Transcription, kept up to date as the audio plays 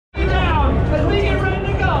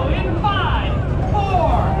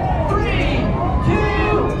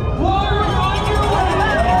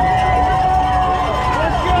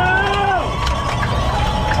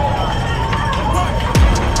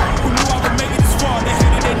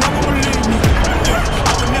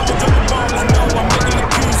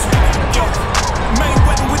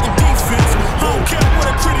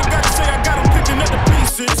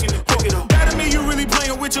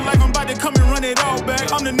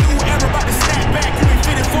new era about to snap back. You ain't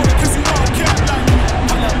fitted for it cause you all cap like.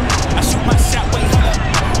 Hold up, I shoot my shot, wait, hold up.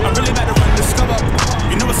 I'm really about to run the scope up.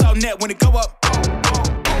 You know it's all net when it go up.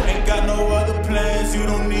 Ain't got no other plans, you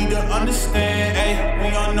don't need to understand, ayy. We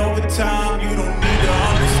on overtime, you don't need to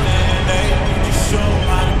understand, ayy. You just show them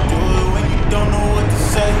how to do it when you don't know what to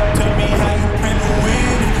say. Tell me how you plan to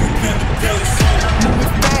win if you plan to play the same.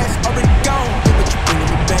 Moving fast, already gone, look what you bringing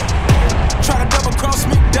me back. Try to double cross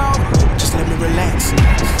me, dog, just let me relax.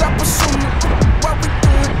 Stop assuming what we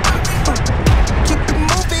doing. Keep it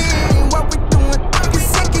moving, what we doing.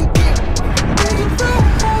 Cause I can get ready for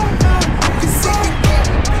cause I can get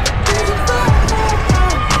ready for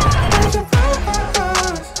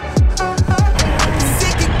cause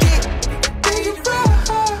I can get ready for.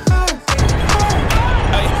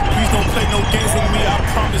 Ay, please don't play no games with me, I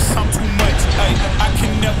promise I'm too much. Ay, I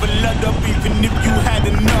can never let up even if you had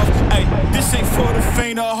enough. Ay, this ain't for the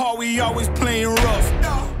faint of heart, we always playing rough.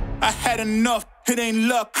 I had enough, it ain't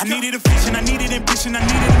luck. I needed a vision, I needed ambition, I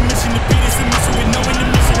needed a mission to be this mission with no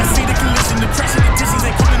intermission. I see the collision, the trash and the distance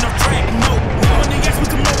ain't coming off track. No, when they ask me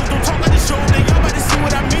to move, don't talk on the show. They all about to see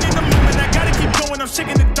what I mean in the moment. I gotta keep going, I'm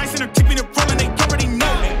shaking the dice and I'm keeping it rolling. They already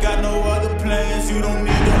know. Ain't got no other plans, you don't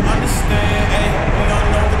need to understand. Ay, we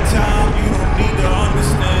on overtime, you don't need to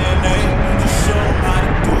understand. Ay, you just show them how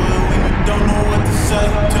to do it when you don't know what to say.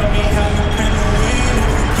 Tell me how you plan to win if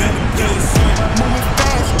you plan to play the same. Moving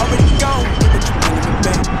fast, already gone, look what you bringing me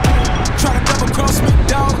back. Try to double cross me,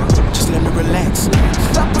 dog, just let me relax.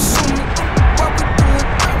 Stop assuming what we doing.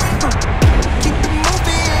 Keep it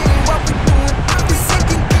moving, what we doing. Cause I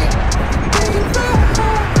can get ready for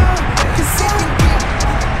cause I can get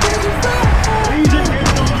ready for cause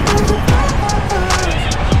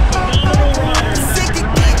I can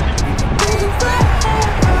get ready for.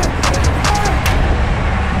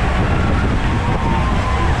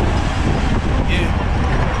 Yeah,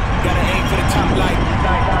 gotta aim for the top like.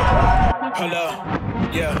 Hold up,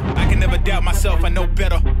 yeah, I can never doubt myself, I know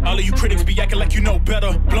better. All of you critics be acting like you know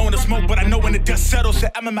better. Blowing the smoke, but I know when the dust settles. So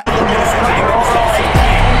I'm in my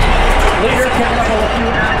Leader can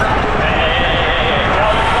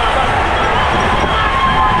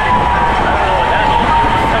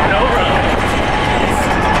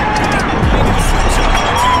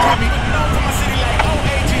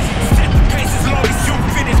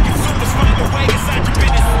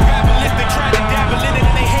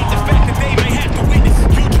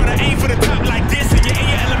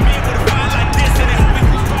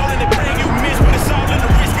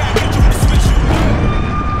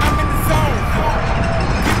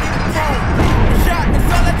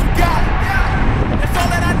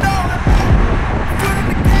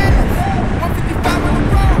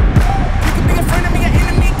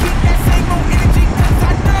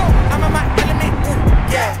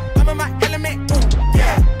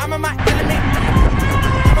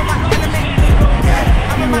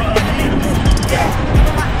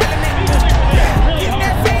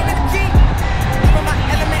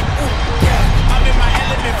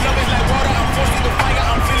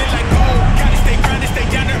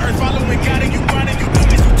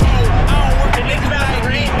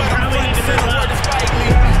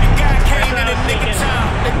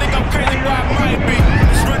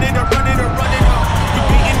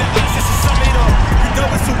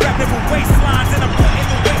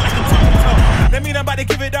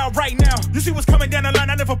right now. You see what's coming down the line,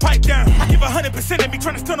 I never pipe down. I give 100% of me,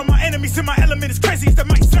 trying to stun on my enemies. In my element, as crazy as that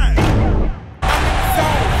might sound. I'm in the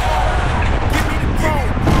zone. Give me the chrome.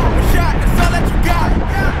 One shot, that's all that you got.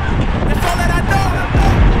 That's all that I know.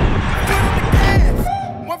 Put on the gas.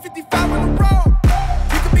 155 on the road.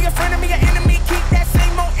 You could be a friend of me, an enemy. Keep that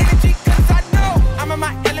same old energy, cause I know I'm in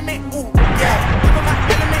my element. Ooh, yeah. I'm in my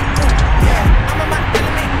element. Ooh, yeah. I'm in my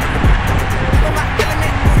element. I'm in my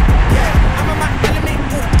element. Ooh, yeah. I'm in my element.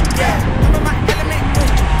 Ooh, yeah. I'm in my element.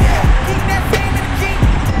 Ooh, yeah. Keep that same energy.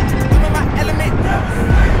 I'm in my element.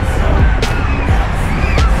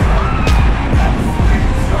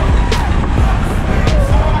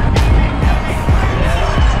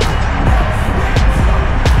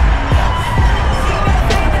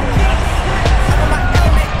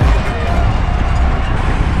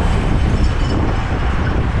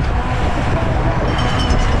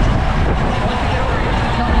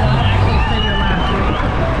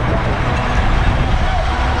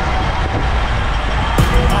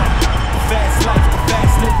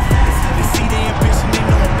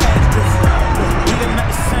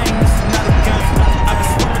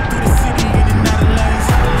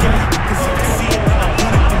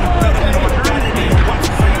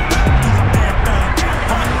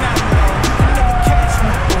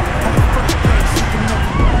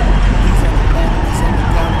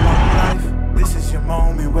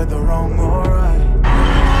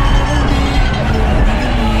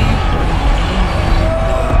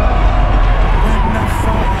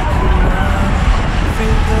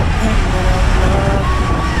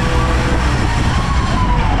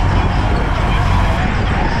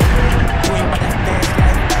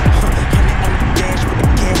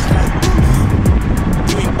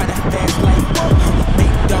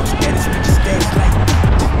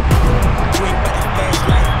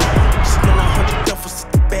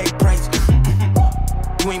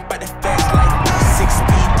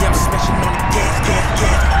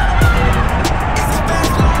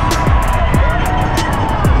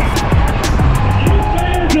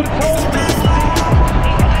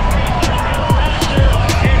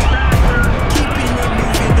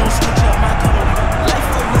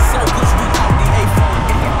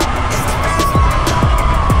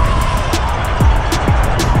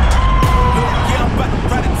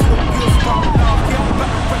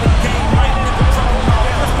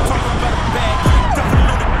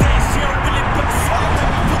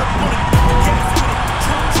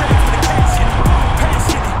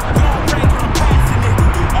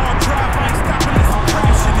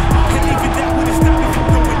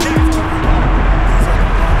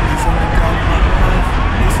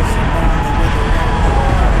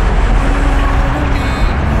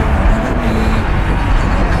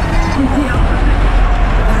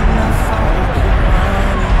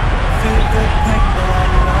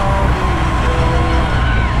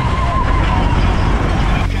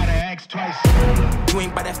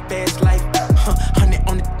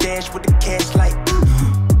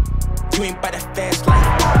 You ain't by that fast life.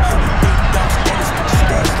 Big dogs, that is what your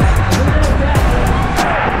stats like.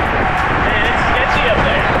 Man, it's sketchy up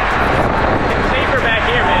there. It's safer back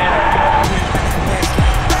here, man. You ain't by that fast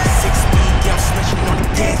life. 6 speed, yeah, I'm smashing on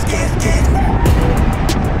the gas, gas, gas.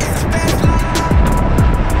 It's a fast life.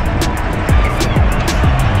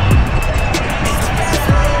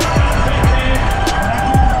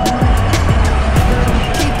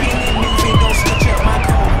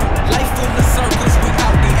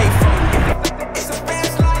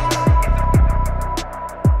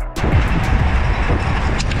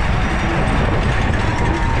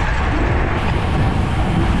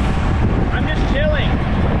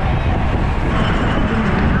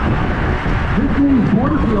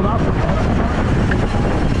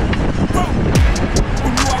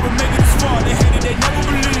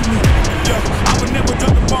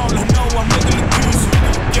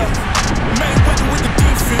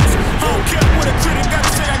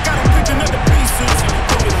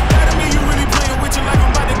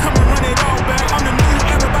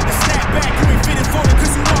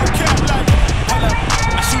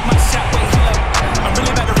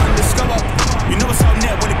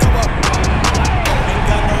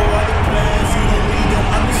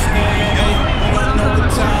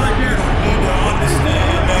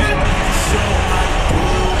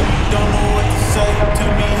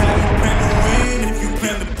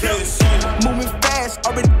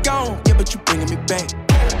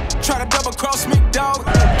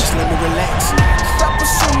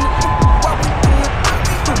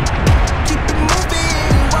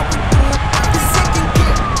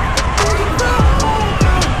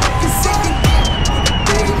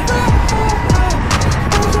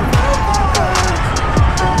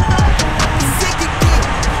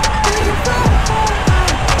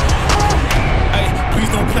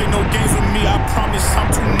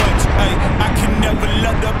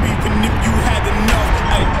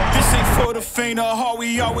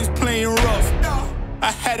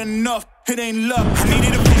 Enough, it ain't love. I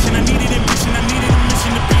needed a vision, I needed ambition, I needed a mission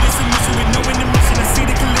to be this submission with no intermission. I see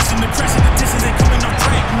the collision, the crash of the distance ain't coming off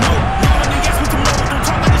track. No, y'all only ask me tomorrow, don't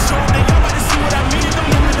talk like the show. They all about to see what I mean in the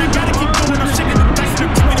moment. I gotta keep going, I'm shaking the dice and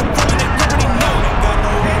I'm keeping it rolling. They already know. Ain't got no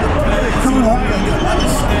other plans, you don't need to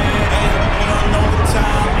understand. We don't know the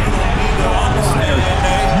time, you don't need to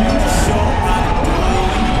understand. You just show how to do it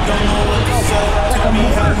when you don't know what to say. Tell me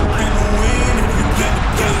how you plan to win if you plan to play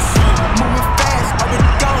the song. Moving fast, already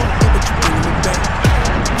gone, yeah, but you bringing me back.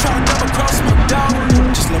 Try to double cross me, dog,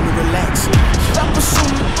 just let me relax. Stop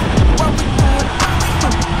assuming what we doing.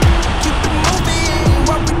 Keep it moving,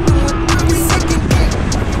 what we doing. Get sick and get,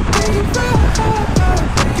 baby.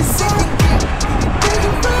 Get sick and get, baby.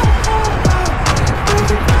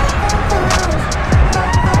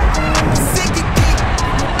 Sick and get,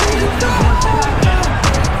 baby.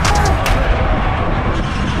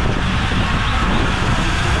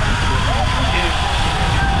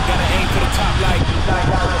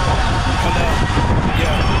 Hold up,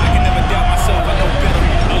 yeah, I can never doubt myself, I know better.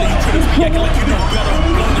 All of you critics be acting like you know better.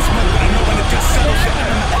 Blowing the smoke, but I know when the dust settles. Shut up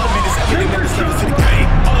in my element, it's everything that is levels to the game.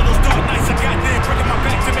 All of those dark nights I got there, breaking my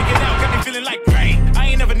back to make it out, got me feeling like rain.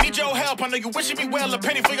 I ain't never need your help, I know you wishing me well. A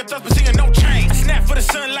penny for your thoughts, but seeing no change. I snap for the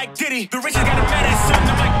sun like Diddy, the richest got a badass son,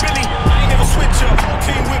 I'm like Billy. I ain't never switch up, whole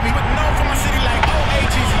team with me, but known for my city like old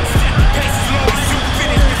ages. Pace is low, it's super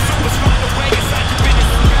finished, it's super smart the way inside your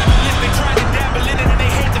business. They try to dabble in it and they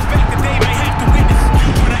hate the fact that they may have to witness.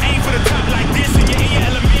 When I aim for the top like this and you're in your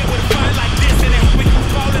element with a fight like this, and they hoping you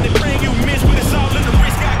fall and they praying you miss, but it's all in the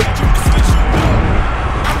risk. I got you with the switch, you know.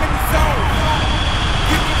 I'm in the zone.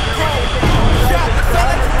 Give me the code. Shot, that's all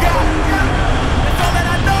that you got. That's all that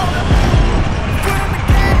I know. Good on the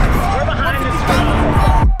game. We're behind this.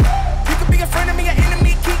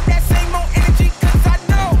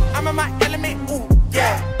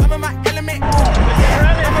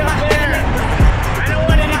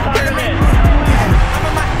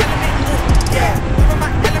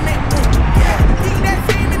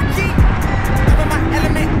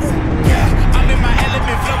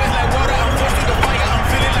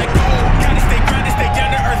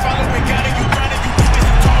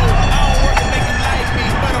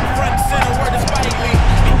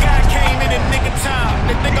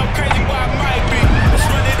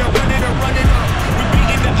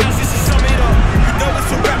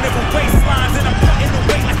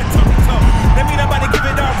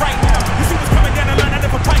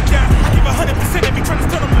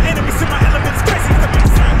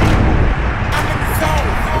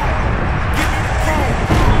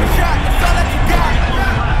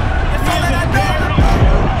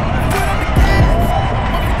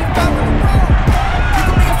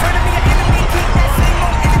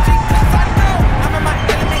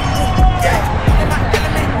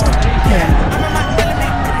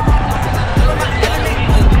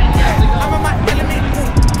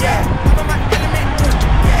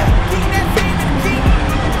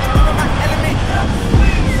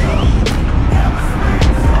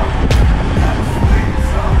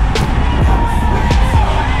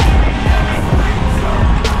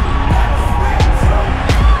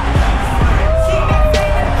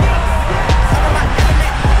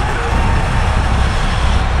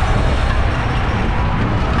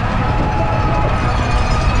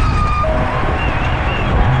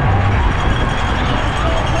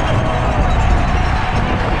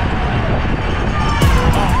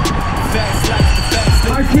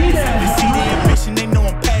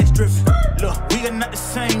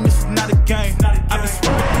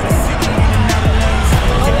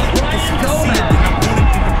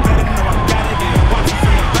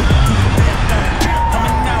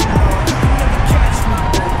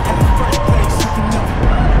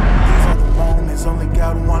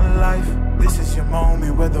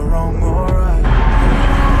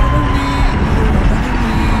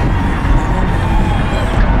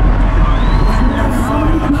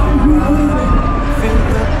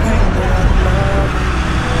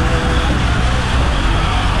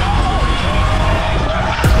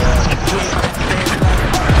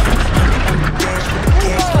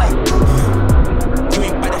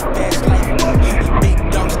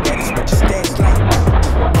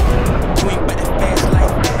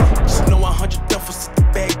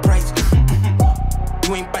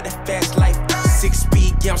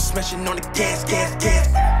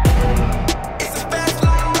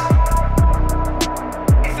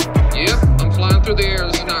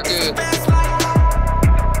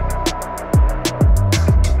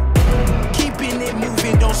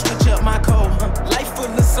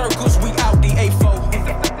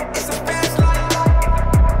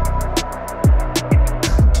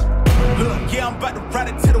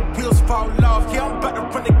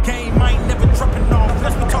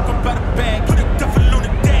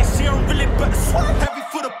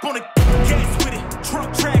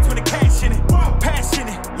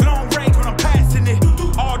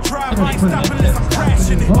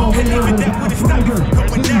 Even that wouldn't stop me from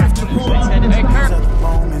going after it. Hey, Kirk. These other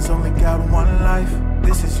moments only got one life.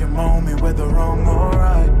 This is your moment, whether wrong or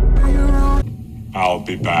right. I'll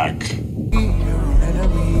be back. Your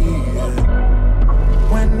enemy,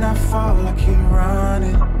 yeah. When I fall, I keep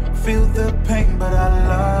running. Feel the pain, but I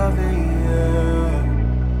love it, yeah.